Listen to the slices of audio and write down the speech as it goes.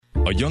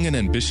A young and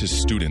ambitious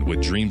student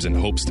with dreams and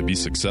hopes to be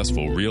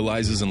successful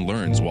realizes and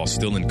learns while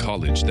still in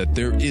college that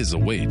there is a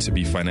way to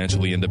be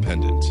financially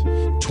independent.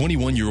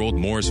 21-year-old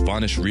Morris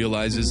Vanish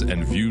realizes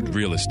and viewed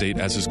real estate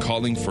as his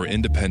calling for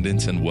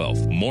independence and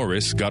wealth.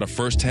 Morris got a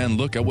first-hand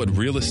look at what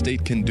real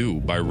estate can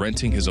do by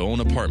renting his own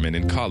apartment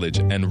in college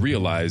and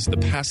realized the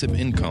passive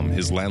income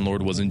his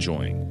landlord was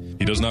enjoying.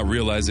 He does not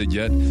realize it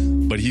yet,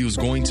 but he was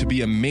going to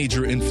be a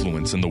major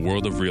influence in the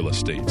world of real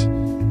estate.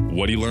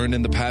 What he learned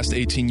in the past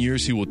 18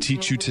 years, he will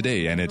teach you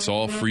today, and it's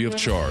all free of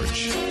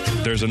charge.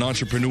 There's an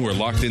entrepreneur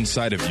locked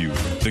inside of you.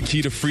 The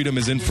key to freedom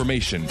is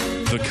information,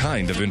 the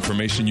kind of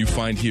information you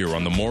find here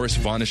on the Morris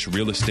Vanish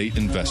Real Estate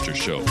Investor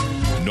Show.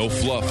 No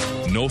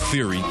fluff, no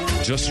theory,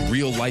 just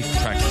real-life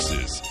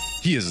practices.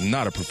 He is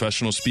not a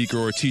professional speaker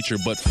or teacher,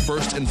 but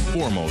first and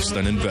foremost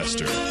an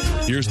investor.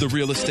 Here's the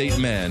real estate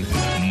man,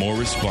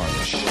 Morris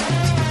Vanish.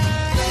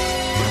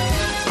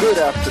 Good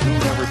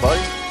afternoon,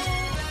 everybody.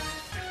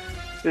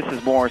 This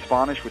is Morris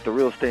Vanish with the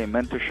Real Estate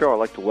Mentor Show. I'd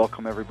like to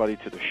welcome everybody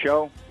to the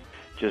show.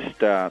 Just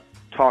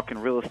talking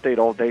real estate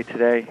all day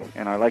today,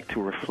 and I like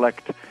to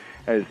reflect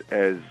as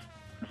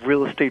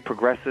real estate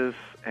progresses,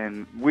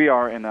 and we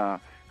are in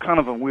a kind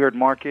of a weird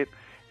market.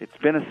 It's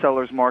been a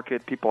seller's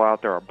market. People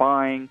out there are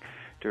buying.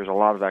 There's a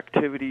lot of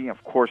activity.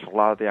 Of course, a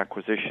lot of the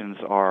acquisitions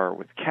are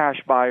with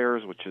cash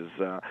buyers, which is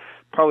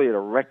probably at a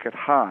record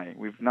high.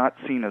 We've not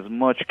seen as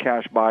much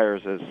cash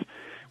buyers as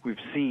we've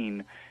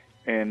seen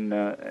in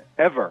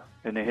ever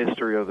in the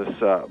history of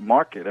this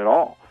market at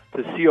all.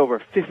 To see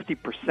over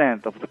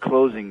 50% of the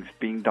closings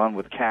being done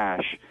with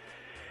cash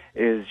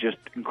is just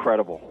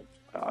incredible.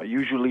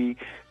 Usually,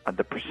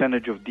 the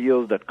percentage of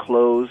deals that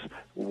close,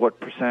 what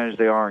percentage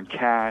they are in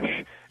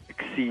cash,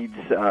 exceeds.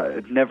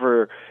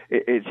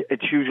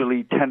 It's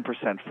usually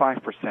 10%,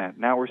 5%.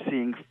 Now we're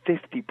seeing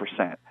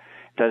 50%.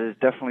 That is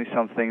definitely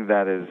something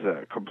that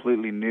is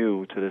completely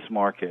new to this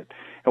market.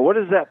 And what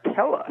does that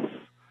tell us?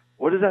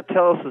 What does that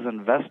tell us as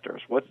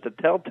investors? What's the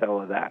telltale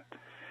of that?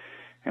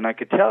 And I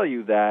could tell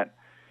you that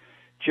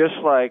just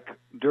like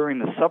during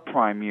the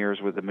subprime years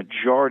where the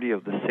majority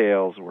of the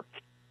sales were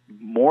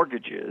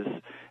mortgages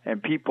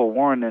and people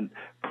weren't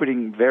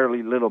putting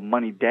very little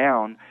money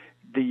down,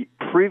 the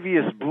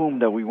previous boom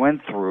that we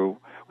went through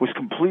was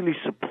completely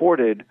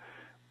supported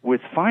with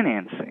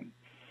financing.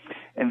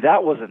 And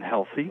that wasn't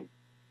healthy.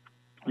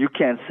 You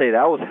can't say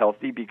that was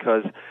healthy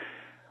because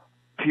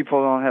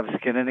people don't have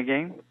skin in the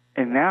game.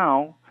 And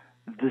now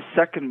the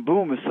second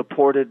boom is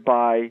supported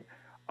by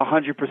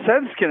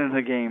 100% skin in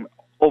the game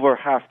over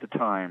half the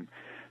time.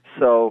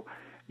 So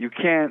you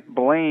can't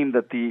blame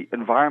that the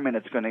environment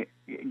is going to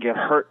get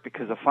hurt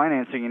because of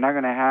financing. You're not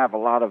going to have a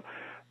lot of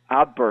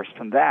outbursts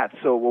from that.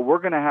 So what we're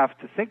going to have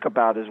to think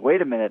about is,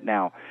 wait a minute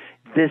now,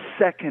 this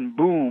second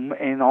boom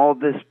and all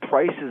this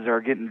prices are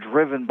getting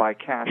driven by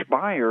cash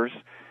buyers,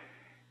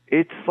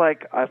 it's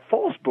like a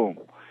false boom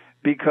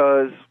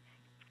because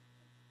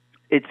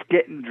it's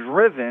getting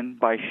driven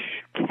by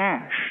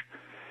cash,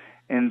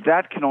 and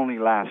that can only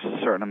last a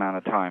certain amount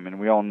of time,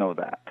 and we all know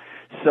that.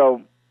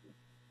 So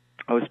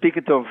I was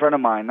speaking to a friend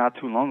of mine not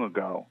too long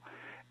ago,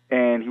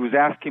 and he was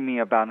asking me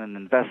about an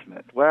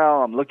investment.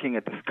 Well, I'm looking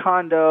at this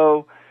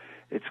condo.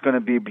 It's going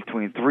to be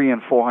between $300,000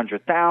 and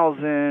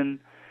 $400,000.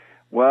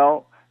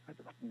 Well,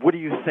 what do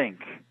you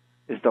think?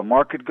 Is the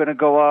market going to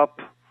go up?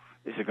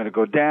 Is it going to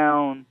go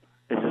down?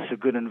 Is this a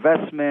good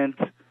investment?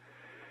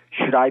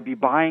 Should I be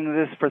buying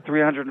this for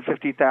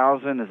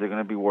 $350,000? Is it going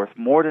to be worth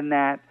more than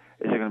that?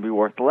 Is it going to be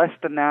worth less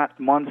than that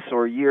months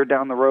or a year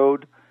down the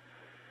road?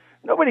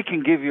 Nobody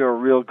can give you a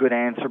real good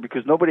answer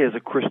because nobody has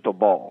a crystal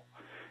ball.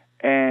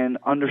 And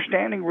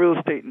understanding real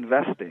estate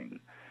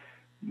investing,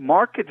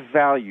 market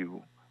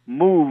value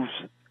moves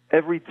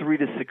every 3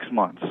 to 6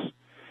 months.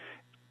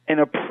 An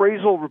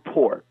appraisal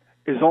report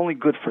is only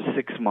good for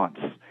 6 months.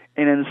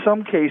 And in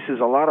some cases,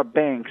 a lot of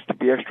banks, to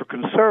be extra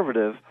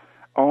conservative,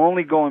 are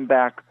only going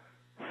back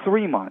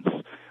 3 months,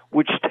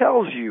 which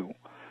tells you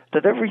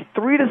that every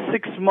 3 to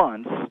 6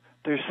 months,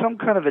 there's some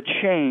kind of a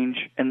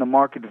change in the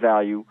market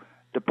value,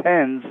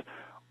 depends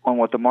on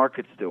what the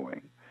market's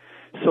doing.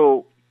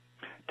 So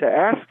to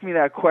ask me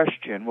that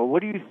question, well, what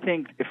do you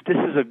think if this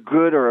is a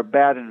good or a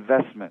bad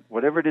investment,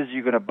 whatever it is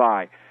you're going to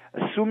buy,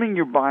 assuming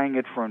you're buying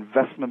it for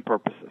investment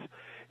purposes?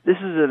 This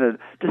is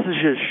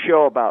a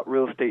show about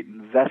real estate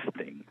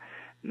investing,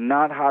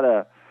 not how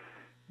to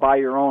buy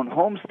your own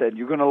homestead.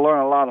 You're going to learn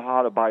a lot of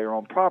how to buy your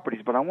own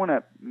properties, but I want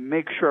to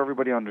make sure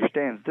everybody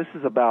understands this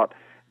is about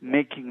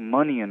making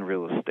money in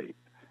real estate,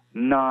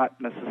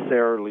 not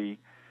necessarily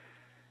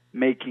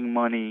making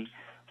money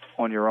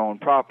on your own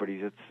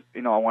properties.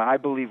 It's, I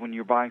believe when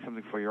you're buying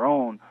something for your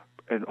own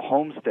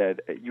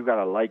homestead, you got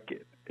to like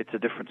it. It's a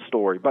different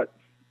story. But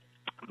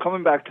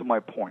coming back to my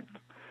point,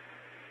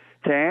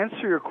 to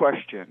answer your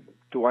question,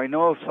 do I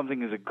know if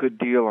something is a good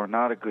deal or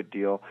not a good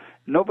deal?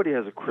 Nobody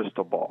has a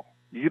crystal ball.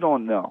 You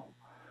don't know.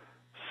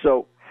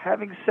 So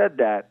having said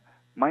that,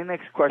 my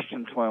next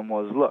question to him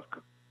was,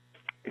 look,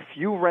 if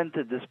you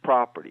rented this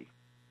property,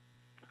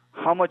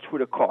 how much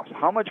would it cost?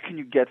 How much can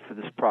you get for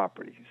this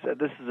property? He said,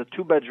 this is a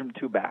 2-bedroom,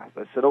 2-bath.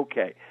 I said,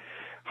 okay.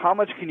 How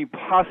much can you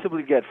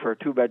possibly get for a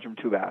 2-bedroom,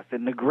 2-bath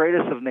in the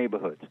greatest of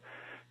neighborhoods?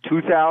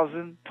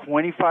 $2,000,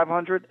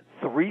 $2,500,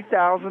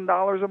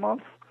 $3,000 a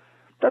month?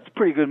 That's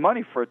pretty good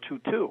money for a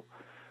 2-2.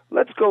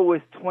 Let's go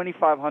with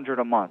 $2,500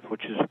 a month,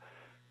 which is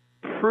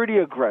pretty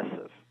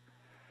aggressive.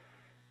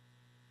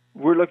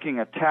 We're looking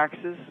at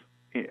taxes,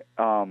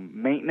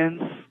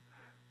 maintenance,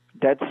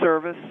 debt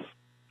service.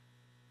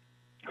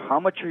 How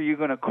much are you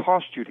going to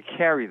cost you to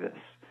carry this?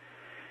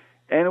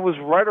 And it was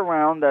right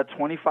around that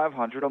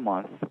 $2,500 a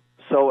month.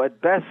 So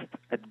at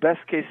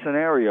best case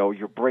scenario,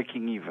 you're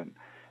breaking even.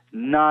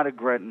 Not a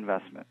great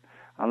investment.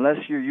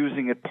 Unless you're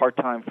using it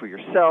part-time for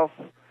yourself,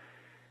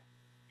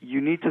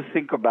 you need to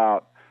think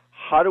about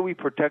how do we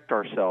protect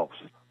ourselves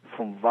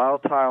from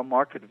volatile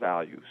market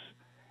values.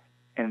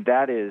 And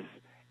that is,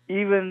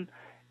 even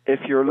if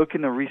you're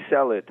looking to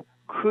resell it,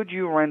 could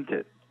you rent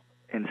it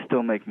and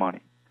still make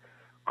money?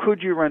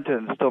 Could you rent it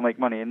and still make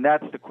money? And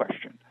that's the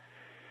question.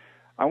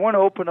 I want to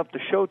open up the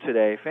show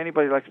today. If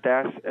anybody likes to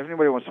ask, if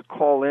anybody wants to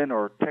call in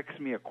or text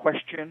me a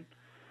question,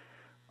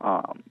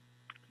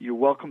 you're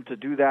welcome to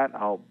do that.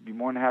 I'll be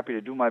more than happy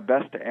to do my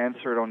best to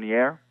answer it on the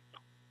air.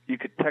 You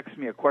could text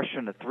me a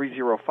question at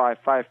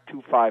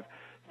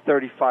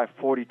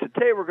 305-525-3540.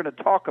 Today we're going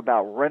to talk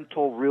about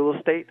rental real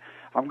estate.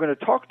 I'm going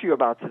to talk to you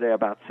today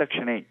about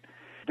Section 8.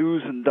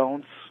 Do's and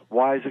don'ts.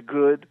 Why is it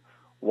good?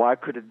 Why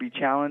could it be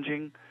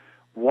challenging?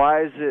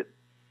 Why is it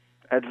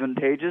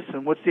advantageous?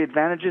 And what's the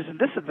advantages and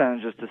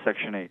disadvantages to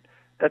Section 8?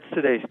 That's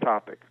today's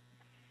topic.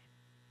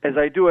 As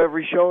I do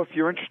every show, if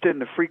you're interested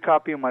in a free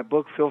copy of my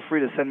book, feel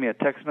free to send me a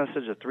text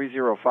message at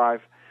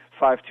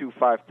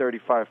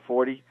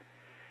 305-525-3540.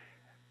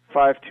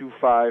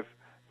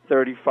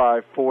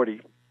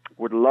 525-3540.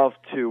 Would love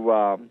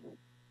to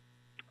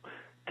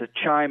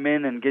chime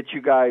in and get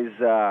you guys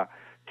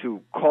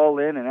to call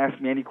in and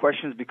ask me any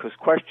questions, because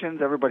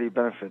questions everybody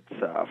benefits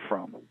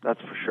from.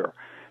 That's for sure.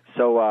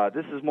 So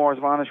this is Morris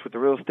Vanish with the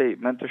Real Estate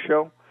Mentor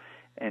Show.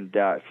 And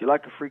if you'd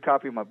like a free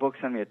copy of my book,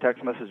 send me a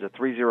text message at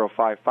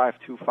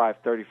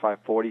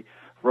 305-525-3540.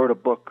 Wrote a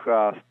book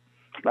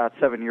about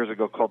 7 years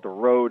ago called The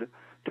Road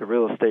to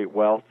Real Estate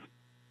Wealth.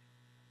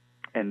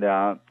 And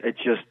it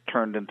just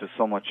turned into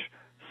so much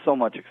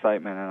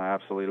excitement, and I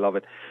absolutely love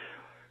it.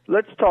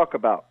 Let's talk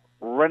about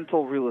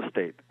rental real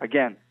estate.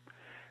 Again,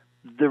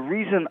 the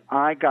reason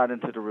I got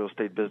into the real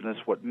estate business,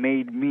 what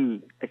made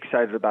me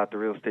excited about the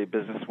real estate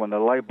business when the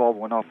light bulb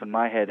went off in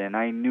my head and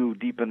I knew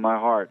deep in my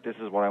heart this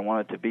is what I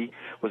wanted to be,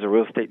 was a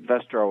real estate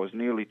investor. I was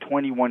nearly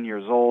 21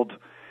 years old.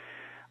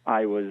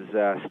 I was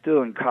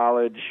still in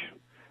college,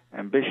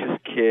 ambitious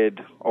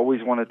kid,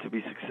 always wanted to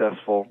be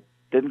successful,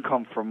 didn't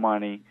come for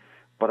money.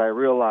 But I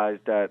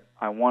realized that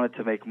I wanted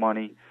to make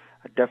money.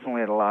 I definitely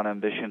had a lot of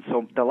ambition.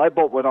 So the light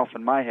bulb went off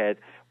in my head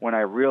when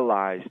I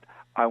realized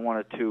I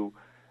wanted to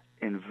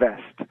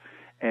invest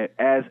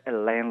as a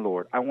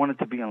landlord. I wanted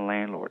to be a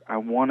landlord. I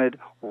wanted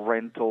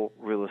rental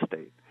real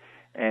estate.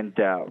 And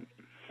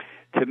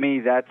to me,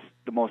 that's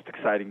the most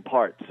exciting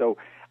part. So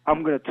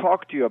I'm going to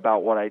talk to you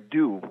about what I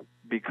do,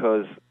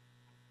 because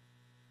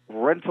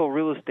rental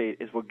real estate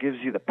is what gives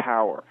you the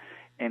power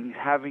and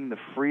having the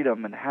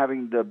freedom and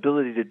having the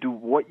ability to do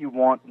what you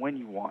want when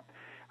you want.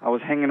 I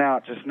was hanging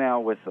out just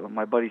now with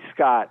my buddy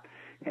Scott,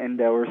 and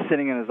we're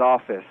sitting in his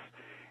office,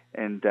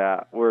 and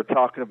we're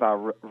talking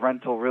about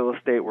rental real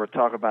estate. We're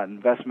talking about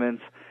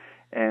investments,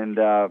 and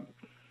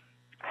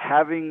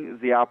having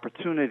the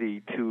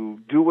opportunity to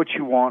do what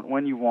you want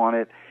when you want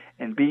it,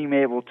 and being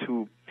able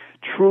to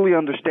truly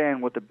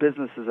understand what the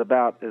business is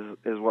about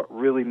is what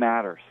really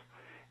matters.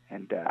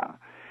 And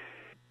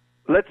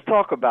let's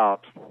talk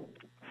about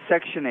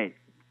Section 8.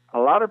 A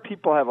lot of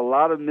people have a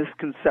lot of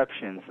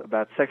misconceptions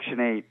about Section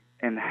 8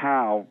 and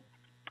how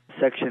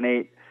Section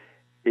 8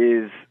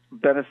 is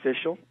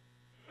beneficial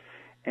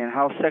and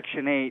how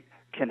Section 8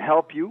 can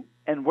help you,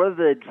 and what are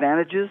the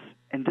advantages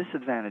and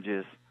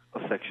disadvantages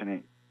of Section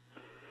 8.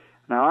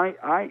 Now,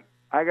 I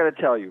got to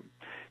tell you,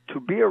 to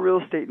be a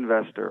real estate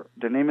investor,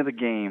 the name of the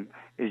game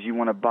is you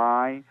want to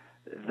buy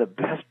the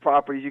best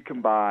properties you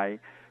can buy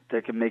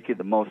that can make you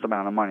the most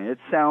amount of money. It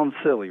sounds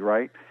silly,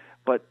 right?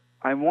 But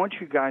I want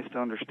you guys to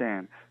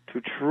understand,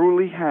 to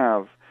truly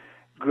have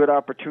good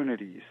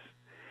opportunities,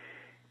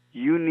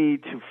 you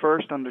need to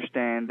first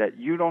understand that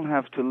you don't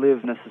have to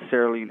live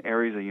necessarily in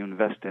areas that you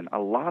invest in. A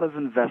lot of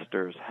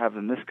investors have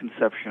a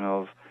misconception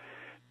of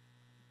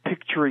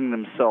picturing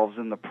themselves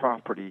in the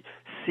property,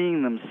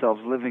 seeing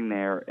themselves living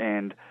there,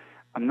 and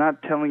I'm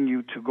not telling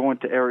you to go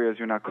into areas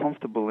you're not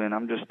comfortable in.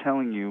 I'm just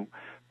telling you,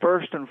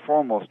 first and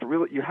foremost,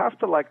 you have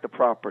to like the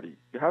property.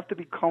 You have to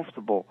be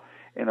comfortable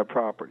in a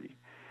property.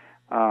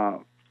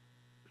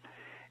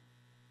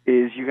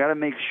 Is you got to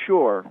make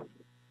sure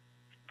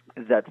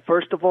that,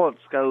 first of all, it's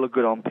got to look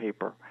good on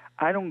paper.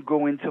 I don't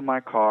go into my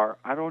car.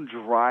 I don't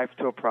drive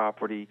to a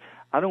property.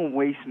 I don't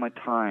waste my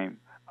time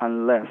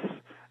unless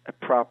a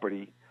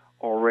property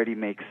already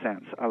makes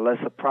sense, unless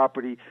a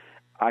property,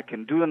 I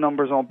can do the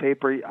numbers on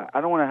paper. I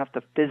don't want to have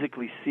to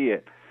physically see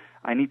it.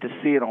 I need to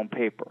see it on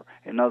paper.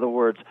 In other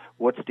words,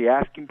 what's the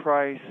asking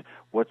price?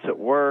 What's it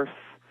worth?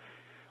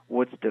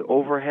 what's the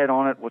overhead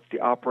on it, what's the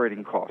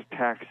operating cost,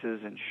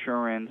 taxes,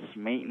 insurance,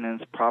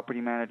 maintenance,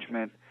 property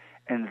management,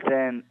 and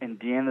then in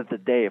the end of the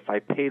day, if I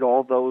paid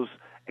all those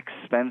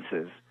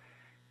expenses,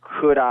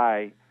 could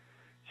I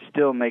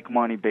still make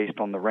money based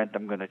on the rent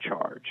I'm going to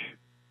charge?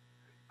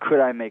 Could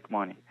I make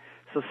money?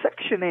 So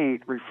Section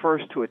 8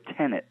 refers to a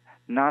tenant,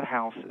 not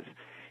houses.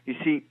 You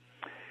see,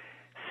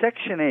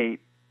 Section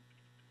 8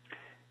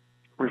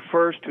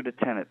 refers to the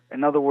tenant.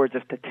 In other words,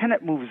 if the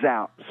tenant moves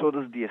out, so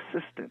does the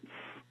assistance.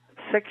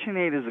 Section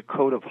 8 is a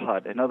code of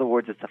HUD. In other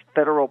words, it's a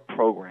federal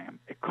program.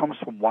 It comes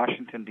from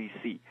Washington,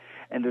 D.C.,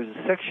 and there's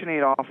a Section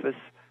 8 office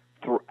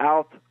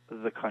throughout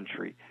the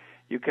country.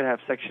 You could have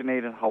Section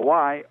 8 in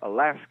Hawaii,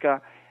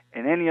 Alaska,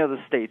 and any other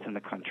states in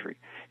the country.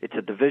 It's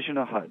a division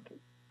of HUD.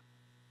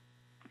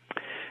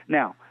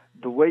 Now,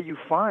 the way you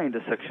find a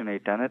Section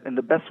 8 tenant, and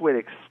the best way to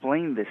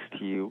explain this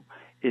to you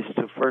is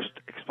to first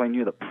explain to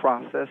you the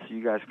process so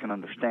you guys can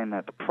understand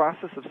that. The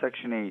process of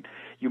Section 8,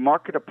 you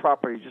market a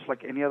property just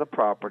like any other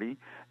property.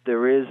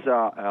 There is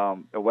a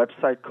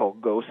website called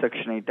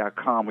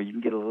GoSection8.com where you can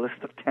get a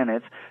list of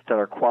tenants that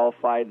are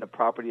qualified in the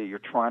property that you're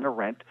trying to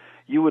rent.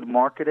 You would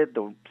market it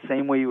the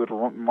same way you would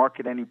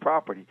market any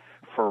property,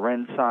 for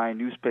rent sign,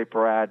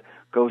 newspaper ad,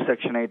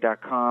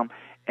 GoSection8.com,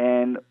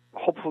 and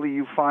hopefully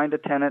you find a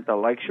tenant that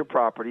likes your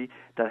property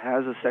that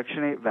has a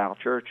Section 8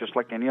 voucher just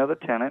like any other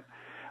tenant.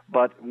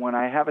 But when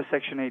I have a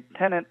Section 8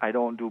 tenant, I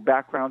don't do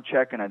background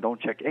check and I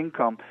don't check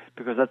income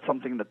because that's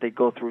something that they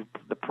go through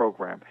the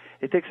program.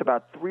 It takes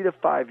about 3 to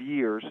 5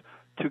 years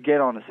to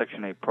get on a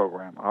Section 8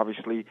 program.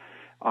 Obviously,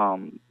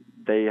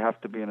 they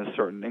have to be in a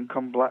certain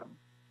income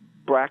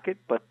bracket,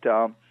 but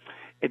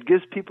it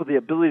gives people the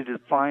ability to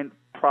find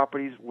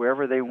properties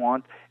wherever they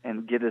want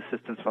and get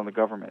assistance from the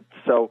government.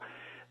 So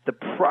the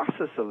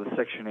process of the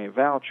Section 8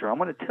 voucher, I'm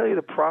going to tell you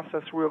the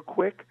process real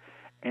quick,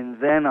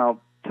 and then I'll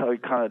tell you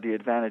kind of the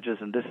advantages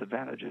and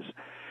disadvantages.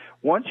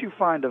 Once you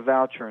find a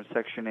voucher in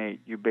Section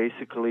 8, you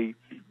basically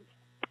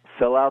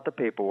fill out the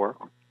paperwork,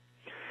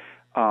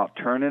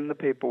 turn in the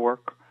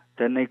paperwork,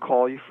 then they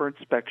call you for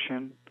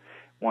inspection.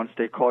 Once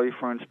they call you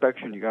for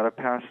inspection, you got to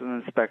pass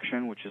an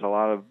inspection, which is a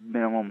lot of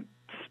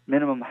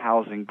minimum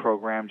housing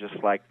program,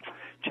 just like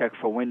check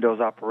for windows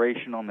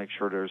operational, make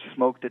sure there's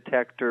smoke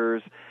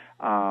detectors,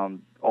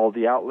 all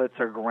the outlets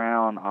are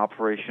ground,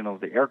 operation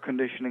of the air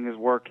conditioning is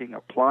working,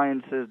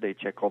 appliances, they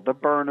check all the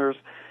burners,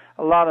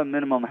 a lot of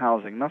minimum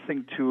housing,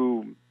 nothing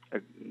too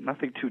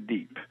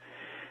deep.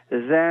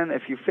 Then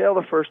if you fail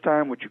the first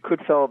time, which you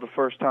could fail the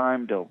first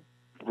time, they'll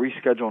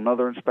reschedule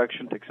another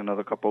inspection, takes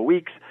another couple of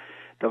weeks.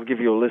 They'll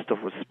give you a list of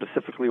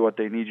specifically what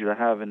they need you to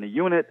have in the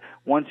unit.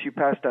 Once you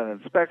pass that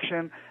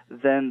inspection,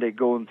 then they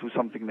go into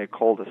something they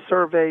call the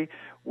survey,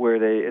 where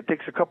it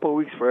takes a couple of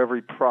weeks for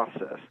every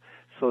process.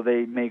 So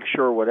they make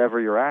sure whatever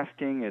you're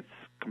asking, it's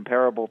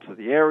comparable to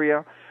the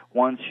area.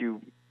 Once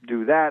you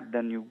do that,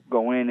 then you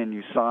go in and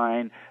you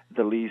sign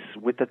the lease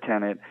with the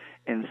tenant.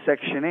 And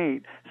Section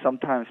 8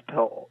 sometimes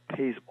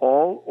pays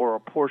all or a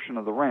portion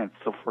of the rent.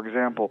 So, for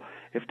example,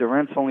 if the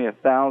rent's only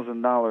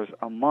 $1,000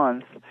 a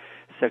month,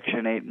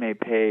 Section 8 may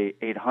pay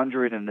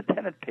 $800 and the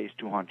tenant pays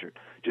 $200.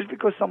 Just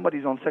because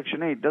somebody's on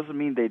Section 8 doesn't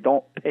mean they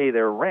don't pay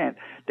their rent.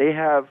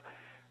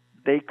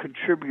 They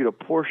contribute a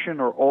portion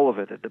or all of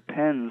it. It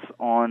depends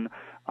on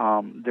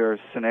their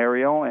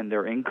scenario and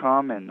their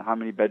income and how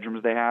many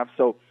bedrooms they have.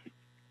 So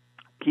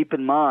keep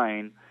in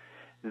mind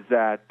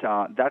that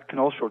that can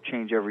also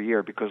change every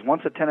year, because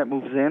once a tenant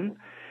moves in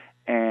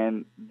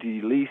and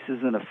the lease is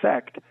in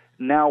effect,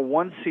 now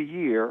once a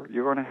year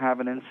you're going to have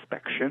an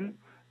inspection.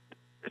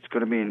 It's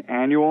going to be an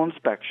annual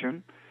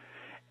inspection,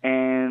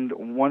 and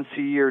once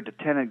a year the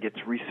tenant gets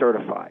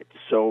recertified.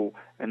 So,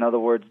 in other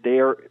words,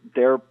 their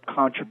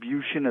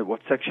contribution at what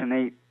Section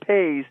 8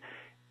 pays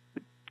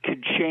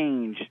could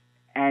change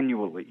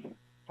annually.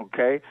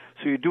 Okay?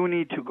 So you do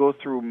need to go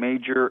through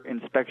major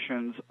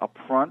inspections up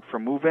front for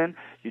move-in.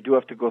 You do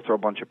have to go through a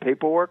bunch of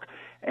paperwork,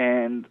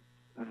 and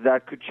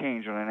that could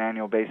change on an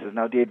annual basis.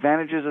 Now, the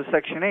advantages of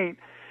Section 8,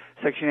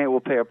 Section 8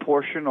 will pay a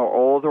portion or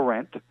all of the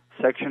rent.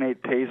 Section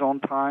 8 pays on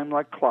time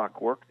like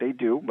clockwork. They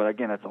do, but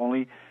again, it's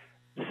only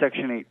the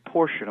Section 8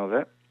 portion of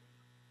it.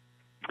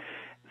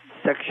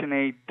 Section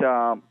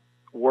 8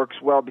 works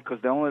well because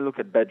they only look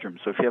at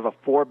bedrooms. So if you have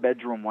a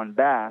 4-bedroom,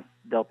 1-bath,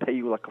 they'll pay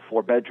you like a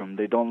 4-bedroom.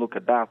 They don't look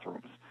at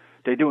bathrooms.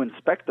 They do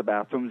inspect the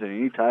bathrooms, and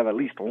you need to have at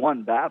least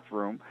 1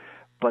 bathroom,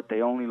 but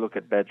they only look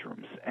at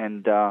bedrooms.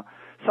 And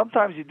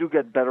sometimes you do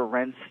get better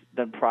rents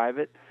than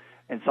private,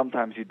 and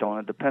sometimes you don't.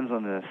 It depends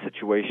on the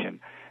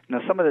situation. Now,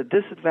 some of the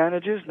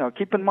disadvantages, now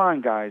keep in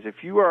mind, guys,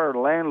 if you are a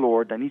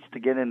landlord that needs to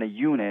get in a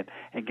unit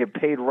and get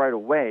paid right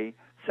away,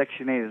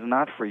 Section 8 is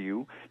not for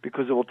you,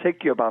 because it will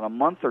take you about a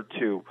month or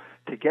two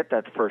to get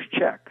that first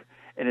check.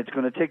 And it's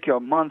going to take you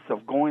a month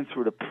of going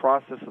through the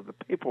process of the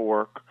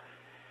paperwork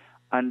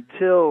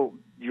until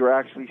you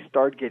actually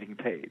start getting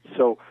paid.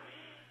 So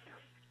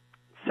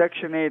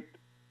Section 8,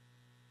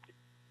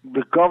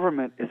 the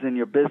government is in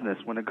your business.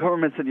 When the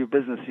government's in your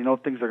business, you know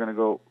things are going to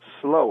go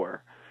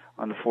slower,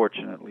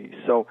 unfortunately.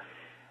 So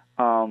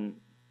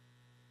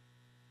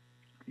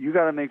you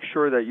got to make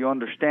sure that you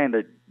understand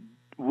that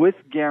with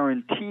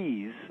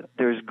guarantees,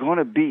 there's going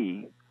to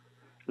be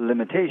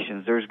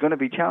limitations. There's going to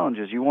be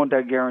challenges. You want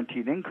that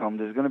guaranteed income,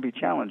 there's going to be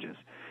challenges.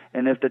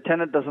 And if the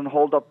tenant doesn't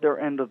hold up their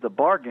end of the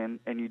bargain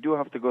and you do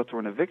have to go through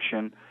an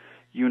eviction,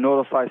 you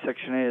notify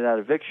Section 8 of that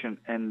eviction,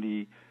 and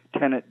the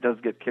tenant does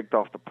get kicked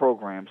off the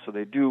program. So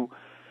they do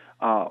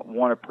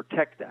want to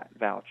protect that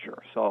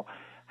voucher. So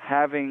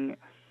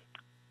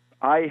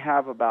I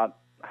have about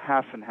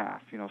half and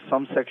half.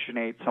 Some Section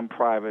 8, some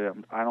private.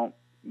 I don't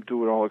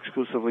do it all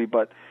exclusively,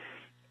 but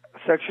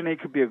Section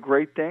 8 could be a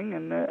great thing,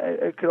 and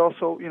it could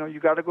also, you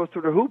got to go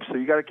through the hoops, so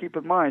you got to keep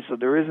in mind. So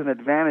there is an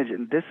advantage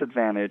and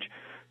disadvantage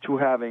to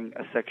having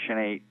a Section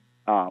 8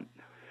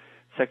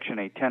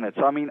 tenant.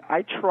 So,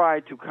 I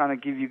try to kind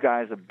of give you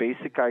guys a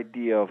basic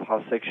idea of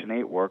how Section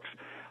 8 works.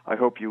 I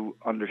hope you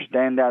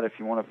understand that. If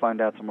you want to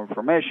find out some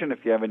information,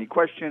 if you have any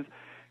questions,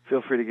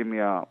 feel free to give me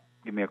a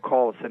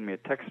call or send me a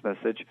text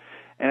message.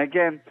 And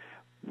again,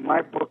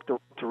 my book,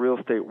 The Real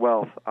Estate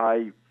Wealth,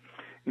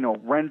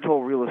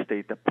 rental real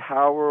estate, the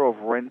power of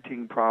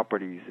renting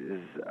properties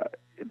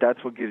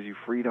that's what gives you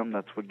freedom.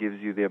 That's what gives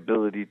you the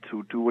ability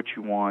to do what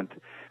you want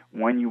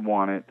when you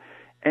want it.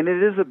 And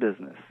it is a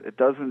business. It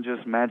doesn't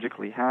just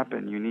magically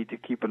happen. You need to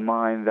keep in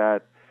mind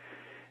that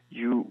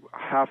you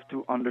have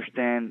to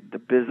understand the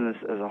business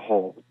as a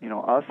whole.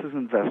 Us as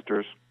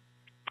investors,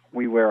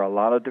 we wear a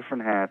lot of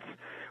different hats.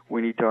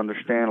 We need to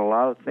understand a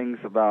lot of things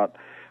about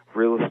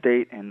real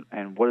estate and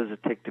what does it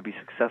take to be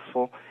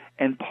successful.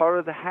 And part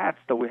of the hats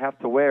that we have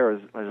to wear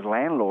as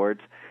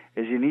landlords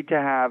is you need to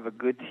have a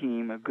good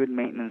team, a good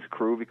maintenance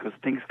crew, because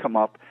things come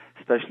up,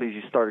 especially as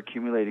you start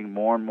accumulating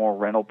more and more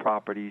rental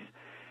properties.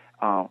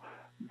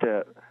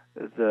 The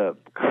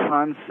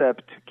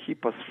concept to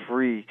keep us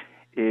free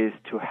is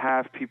to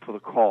have people to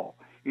call.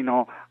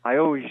 I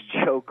always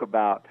joke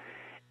about,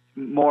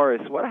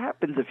 Morris, what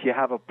happens if you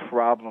have a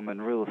problem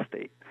in real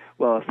estate?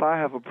 Well, if I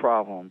have a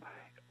problem,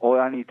 all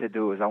I need to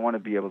do is I want to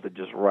be able to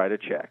just write a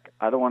check.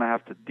 I don't want to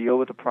have to deal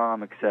with the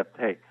problem except,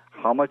 hey,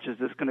 how much is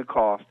this going to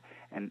cost?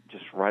 And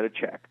just write a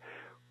check.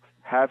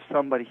 Have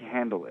somebody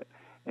handle it.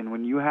 And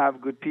when you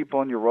have good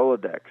people in your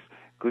Rolodex,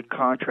 good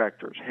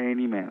contractors,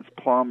 handymans,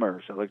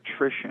 plumbers,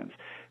 electricians,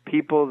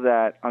 people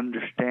that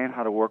understand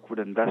how to work with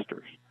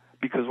investors.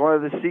 Because one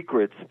of the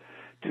secrets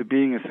to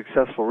being a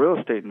successful real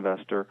estate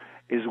investor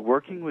is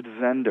working with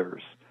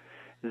vendors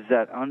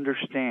that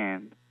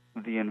understand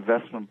the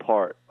investment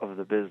part of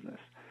the business.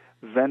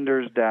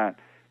 Vendors that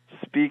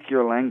speak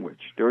your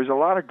language. There is a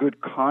lot of good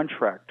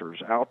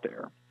contractors out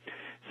there.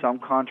 Some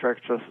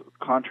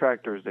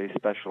contractors, they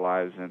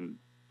specialize in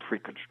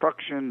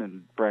pre-construction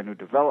and brand new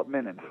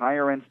development and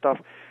higher-end stuff.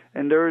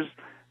 And there's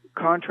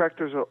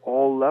contractors at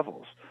all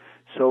levels.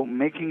 So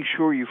making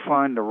sure you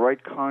find the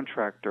right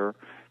contractor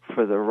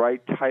for the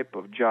right type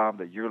of job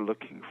that you're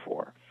looking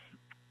for.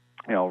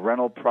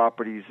 Rental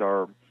properties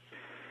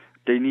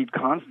they need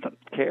constant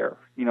care.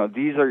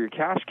 These are your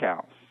cash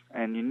cows,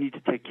 and you need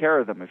to take care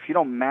of them. If you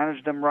don't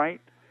manage them right,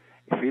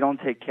 if you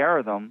don't take care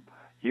of them,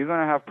 you're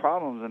going to have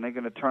problems, and they're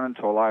going to turn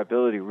into a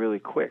liability really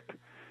quick.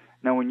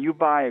 Now, when you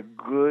buy a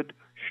good,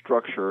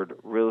 structured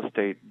real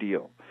estate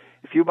deal,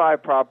 if you buy a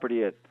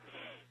property at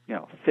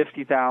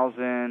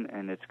 $50,000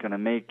 and it's going to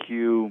make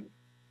you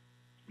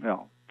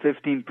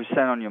 15%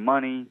 on your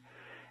money,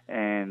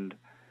 and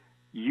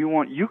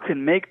you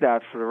can make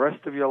that for the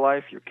rest of your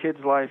life, your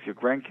kids' life, your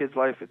grandkids'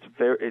 life.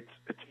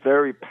 It's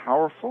very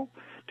powerful.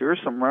 There are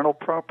some rental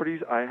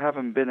properties I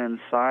haven't been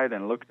inside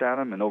and looked at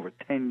them in over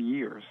 10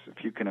 years,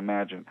 if you can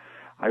imagine.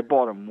 I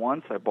bought them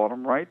once, I bought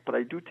them right, but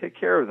I do take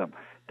care of them.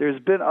 There's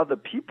been other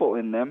people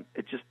in them,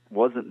 it just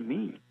wasn't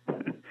me.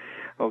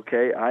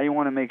 Okay, I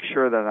want to make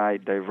sure that I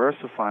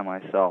diversify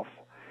myself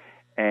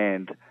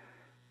and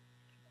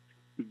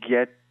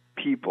get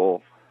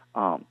people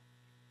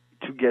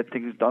to get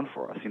things done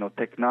for us.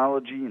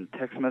 Technology and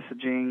text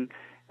messaging,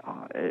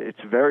 it's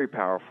very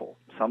powerful.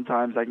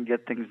 Sometimes I can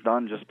get things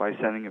done just by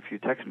sending a few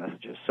text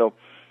messages. So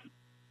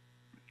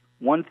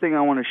one thing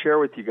I want to share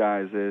with you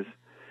guys is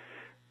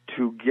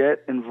to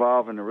get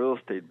involved in the real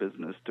estate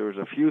business, there's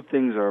a few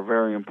things that are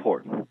very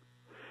important.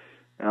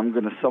 And I'm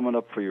going to sum it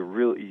up for you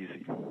real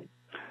easy.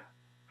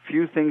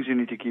 Few things you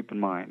need to keep in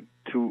mind.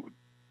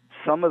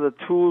 Some of the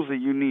tools that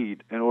you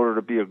need in order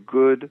to be a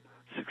good,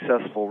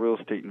 successful real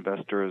estate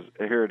investor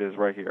here it is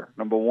right here.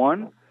 Number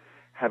one,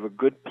 have a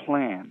good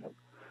plan.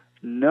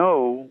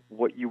 Know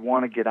what you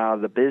want to get out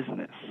of the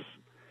business.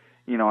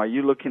 Are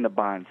you looking to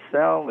buy and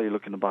sell? Are you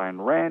looking to buy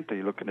and rent? Are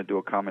you looking to do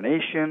a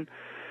combination?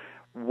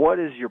 What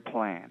is your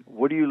plan?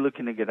 What are you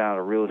looking to get out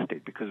of real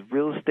estate? Because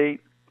real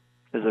estate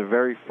is a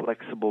very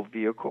flexible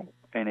vehicle,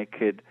 and it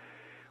could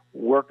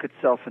work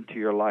itself into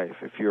your life.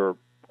 If you're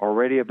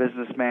already a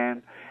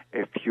businessman,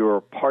 if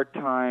you're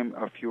part-time,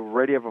 or if you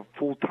already have a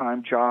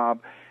full-time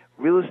job,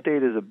 real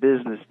estate is a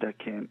business that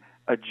can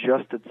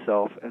adjust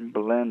itself and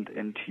blend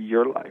into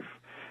your life.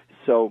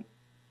 So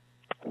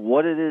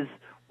what is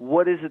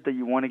it that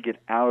you want to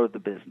get out of the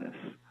business?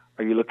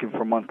 Are you looking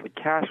for monthly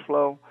cash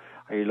flow?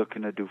 Are you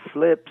looking to do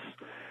flips?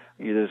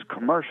 There's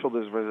commercial,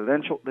 there's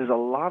residential. There's a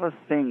lot of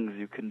things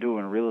you can do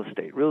in real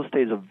estate. Real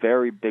estate is a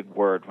very big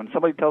word. When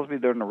somebody tells me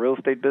they're in the real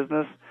estate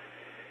business,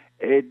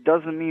 it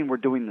doesn't mean we're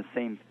doing the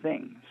same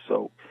thing.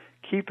 So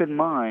keep in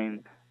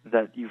mind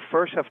that you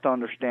first have to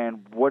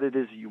understand what it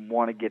is you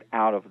want to get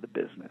out of the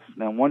business.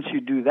 Now, once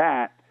you do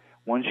that,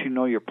 once you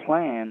know your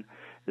plan,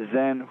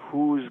 then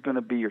who's going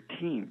to be your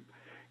team?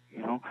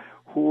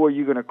 Who are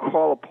you going to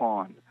call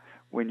upon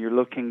when you're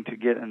looking to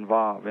get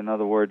involved? In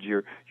other words,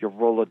 your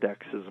Rolodex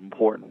is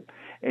important.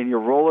 And your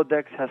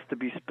Rolodex has to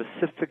be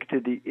specific to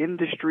the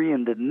industry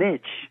and the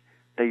niche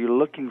that you're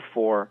looking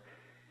for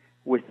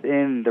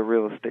within the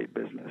real estate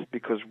business,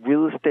 because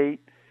real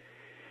estate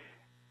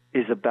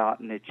is about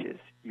niches.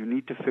 You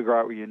need to figure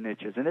out where your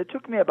niche is. And it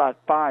took me about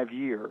 5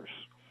 years.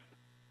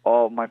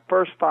 My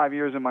first 5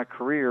 years in my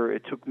career,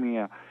 it took me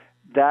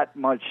that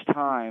much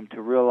time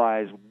to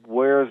realize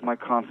where's my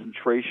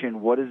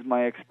concentration, what is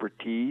my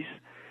expertise.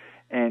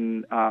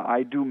 And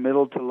I do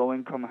middle to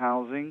low-income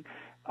housing,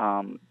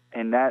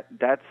 and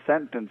that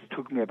sentence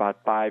took me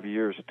about 5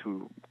 years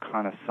to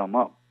kind of sum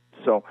up.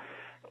 So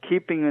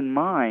keeping in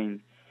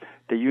mind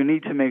that you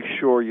need to make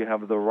sure you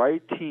have the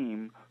right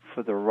team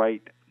for the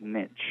right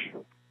niche.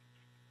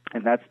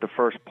 And that's the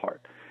first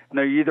part.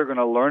 Now, you're either going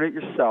to learn it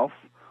yourself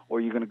or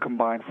you're going to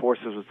combine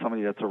forces with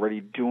somebody that's already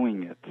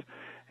doing it.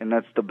 And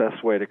that's the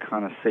best way to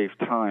kind of save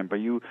time. But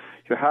you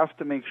have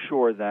to make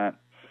sure that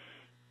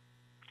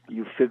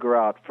you figure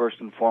out first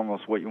and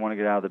foremost what you want to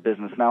get out of the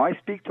business. Now, I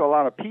speak to a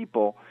lot of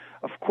people.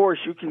 Of course,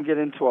 you can get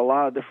into a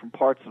lot of different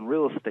parts in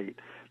real estate.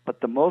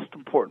 But the most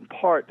important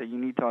part that you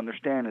need to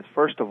understand is,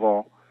 first of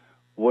all,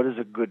 what does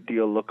a good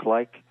deal look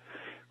like?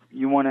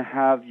 You want to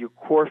have your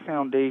core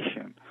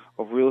foundation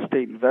of real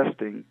estate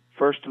investing.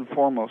 First and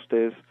foremost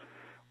is,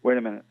 wait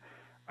a minute,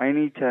 I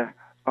need to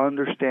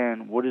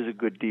understand what is a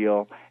good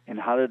deal and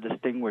how to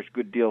distinguish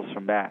good deals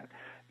from bad.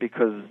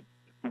 Because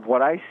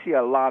what I see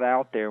a lot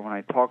out there when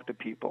I talk to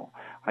people,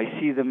 I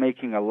see them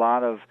making a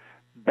lot of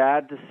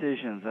bad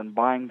decisions and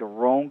buying the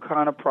wrong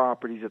kind of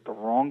properties at the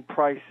wrong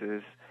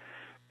prices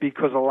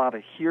because a lot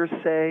of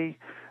hearsay,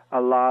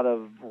 a lot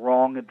of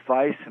wrong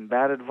advice and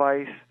bad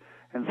advice,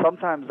 and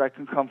sometimes that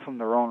can come from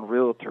their own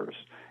realtors.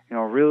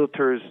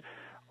 Realtors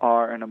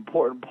are an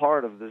important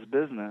part of this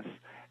business,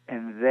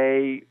 and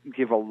they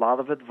give a lot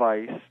of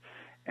advice,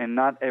 and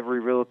not every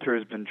realtor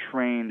has been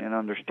trained and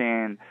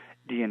understand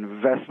the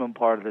investment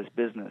part of this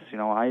business.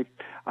 I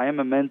am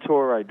a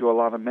mentor. I do a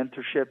lot of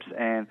mentorships,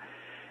 and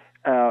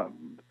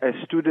a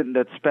student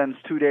that spends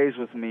 2 days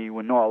with me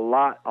will know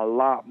a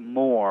lot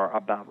more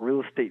about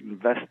real estate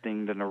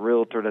investing than a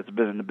realtor that's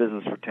been in the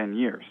business for 10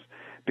 years,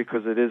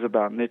 because it is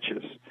about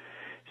niches.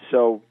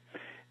 So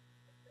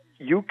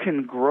you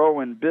can grow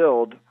and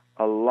build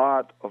a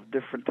lot of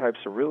different types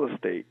of real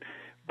estate,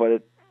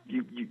 but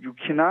you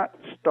cannot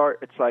start.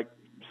 It's like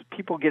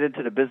people get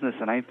into the business,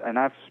 and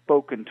I've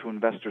spoken to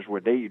investors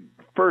where they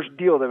first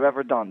deal they've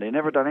ever done, they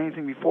never done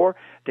anything before,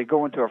 they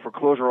go into a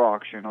foreclosure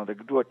auction, or they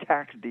do a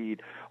tax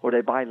deed, or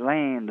they buy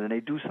land, and they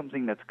do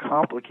something that's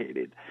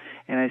complicated.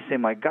 And I say,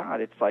 my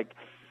God, it's like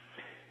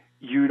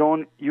you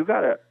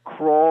got to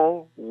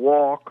crawl,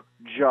 walk,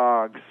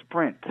 jog,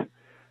 sprint.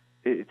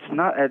 It's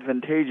not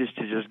advantageous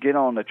to just get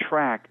on the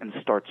track and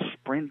start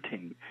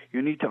sprinting.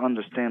 You need to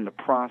understand the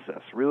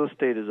process. Real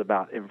estate is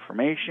about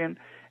information.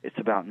 It's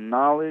about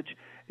knowledge.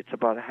 It's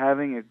about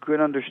having a good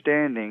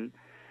understanding.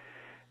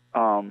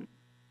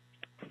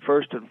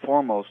 First and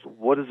foremost,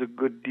 what does a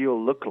good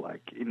deal look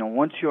like?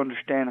 Once you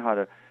understand how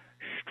to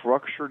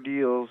structure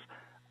deals,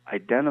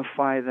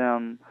 identify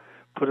them,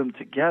 put them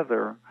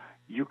together,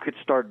 you could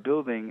start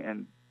building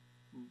and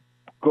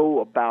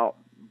go about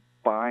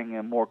buying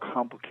in more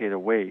complicated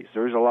ways.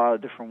 There's a lot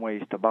of different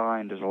ways to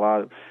buy, and there's a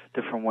lot of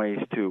different ways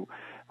to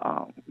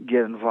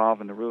get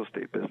involved in the real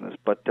estate business.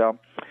 But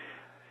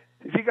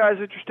if you guys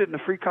are interested in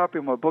a free copy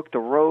of my book, The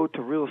Road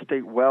to Real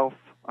Estate Wealth,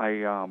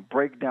 I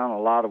break down a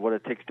lot of what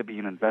it takes to be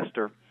an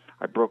investor.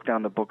 I broke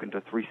down the book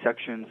into 3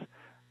 sections.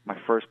 My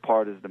first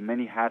part is the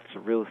many hats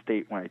of real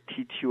estate, when I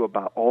teach you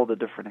about all the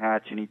different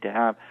hats you need to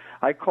have.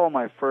 I call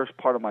my first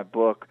part of my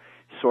book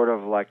sort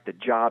of like the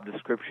job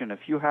description. If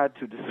you had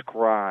to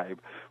describe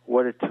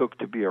what it took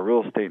to be a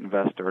real estate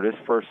investor, this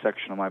first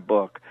section of my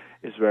book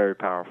is very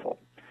powerful.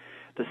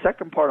 The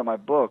second part of my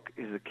book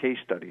is the case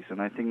studies,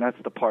 and I think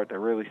that's the part that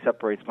really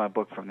separates my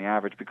book from the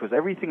average, because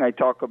everything I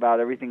talk about,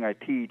 everything I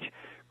teach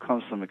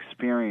comes from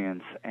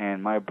experience,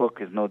 and my book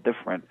is no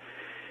different.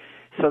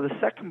 So the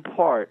second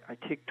part, I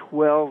take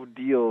 12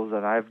 deals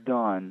that I've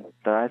done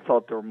that I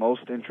thought were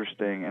most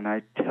interesting, and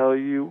I tell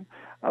you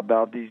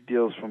about these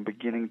deals from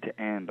beginning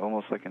to end,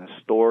 almost like in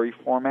a story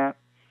format.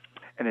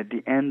 And at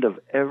the end of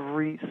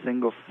every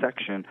single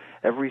section,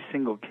 every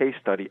single case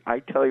study, I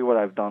tell you what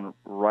I've done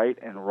right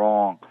and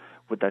wrong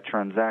with that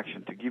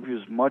transaction to give you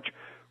as much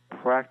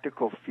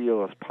practical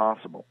feel as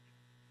possible.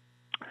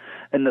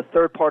 And the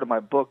third part of my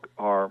book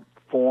are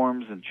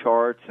forms and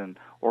charts and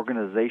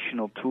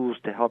organizational tools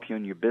to help you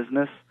in your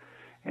business.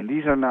 And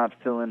these are not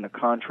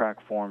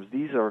fill-in-the-contract forms.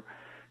 These are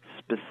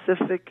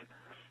specific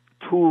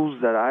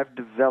tools that I've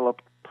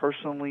developed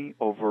personally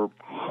over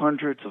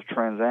hundreds of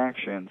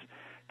transactions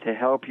to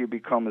help you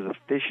become as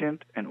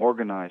efficient and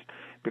organized.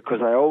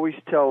 Because I always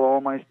tell all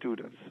my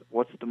students,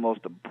 what's the most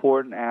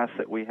important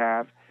asset we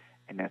have?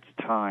 And that's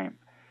time.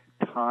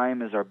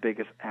 Time is our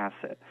biggest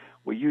asset.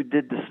 What you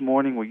did this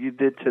morning, what you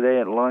did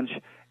today at lunch,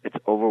 it's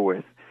over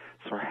with.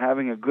 So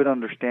having a good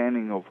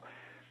understanding of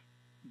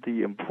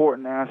the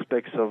important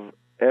aspects of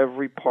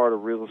every part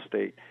of real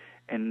estate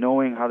and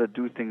knowing how to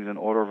do things in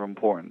order of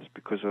importance,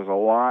 because there's a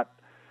lot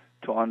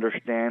to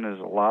understand, there's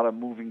a lot of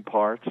moving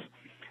parts,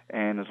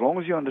 and as long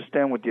as you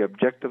understand what the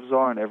objectives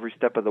are in every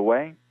step of the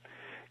way,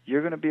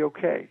 you're going to be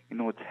okay. You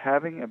know, it's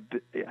having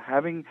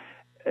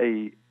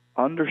a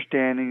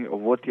understanding of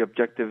what the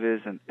objective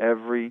is in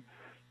every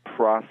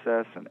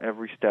process and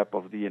every step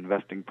of the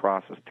investing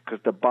process.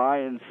 Because to buy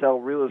and sell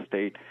real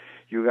estate,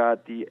 you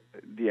got the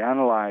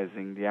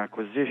analyzing, the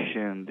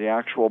acquisition, the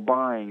actual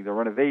buying, the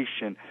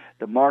renovation,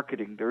 the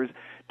marketing. There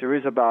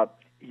is about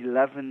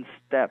 11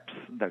 steps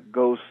that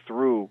goes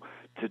through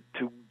to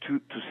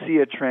see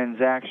a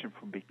transaction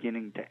from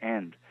beginning to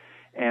end.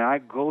 And I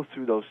go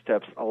through those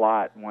steps a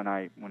lot when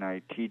I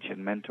teach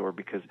and mentor,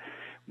 because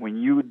when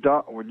you're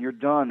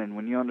done and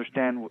when you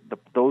understand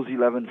those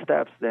 11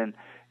 steps, then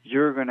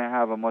you're going to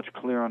have a much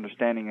clearer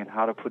understanding on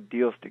how to put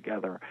deals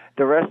together.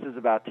 The rest is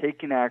about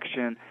taking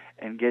action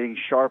and getting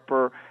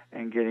sharper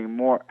and getting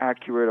more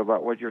accurate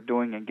about what you're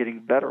doing and getting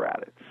better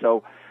at it.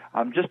 So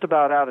I'm just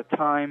about out of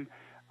time.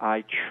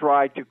 I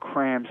tried to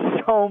cram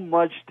so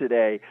much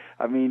today.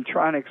 I mean,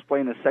 trying to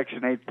explain the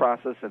Section 8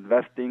 process,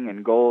 investing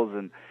and goals,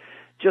 and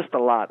just a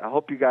lot. I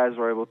hope you guys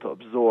were able to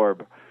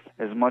absorb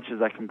as much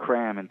as I can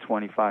cram in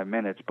 25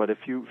 minutes. But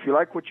if you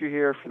like what you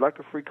hear, if you like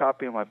a free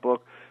copy of my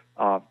book,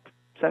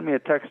 send me a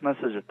text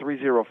message at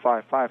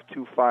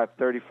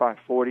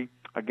 305-525-3540.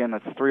 Again,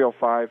 that's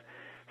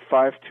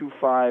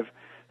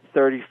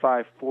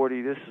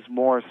 305-525-3540. This is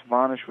Morris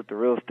Vanish with the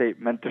Real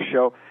Estate Mentor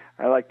Show.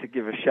 I'd like to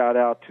give a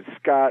shout-out to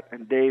Scott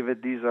and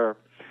David. These are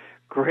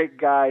great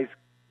guys,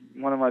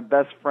 one of my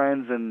best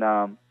friends, and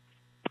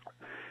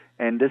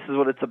this is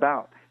what it's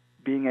about,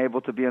 being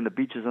able to be on the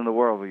beaches in the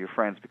world with your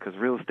friends, because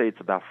real estate's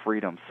about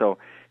freedom. So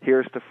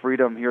here's to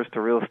freedom. Here's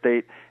to real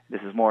estate.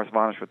 This is Morris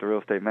Vanish with the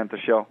Real Estate Mentor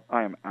Show.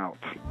 I am out.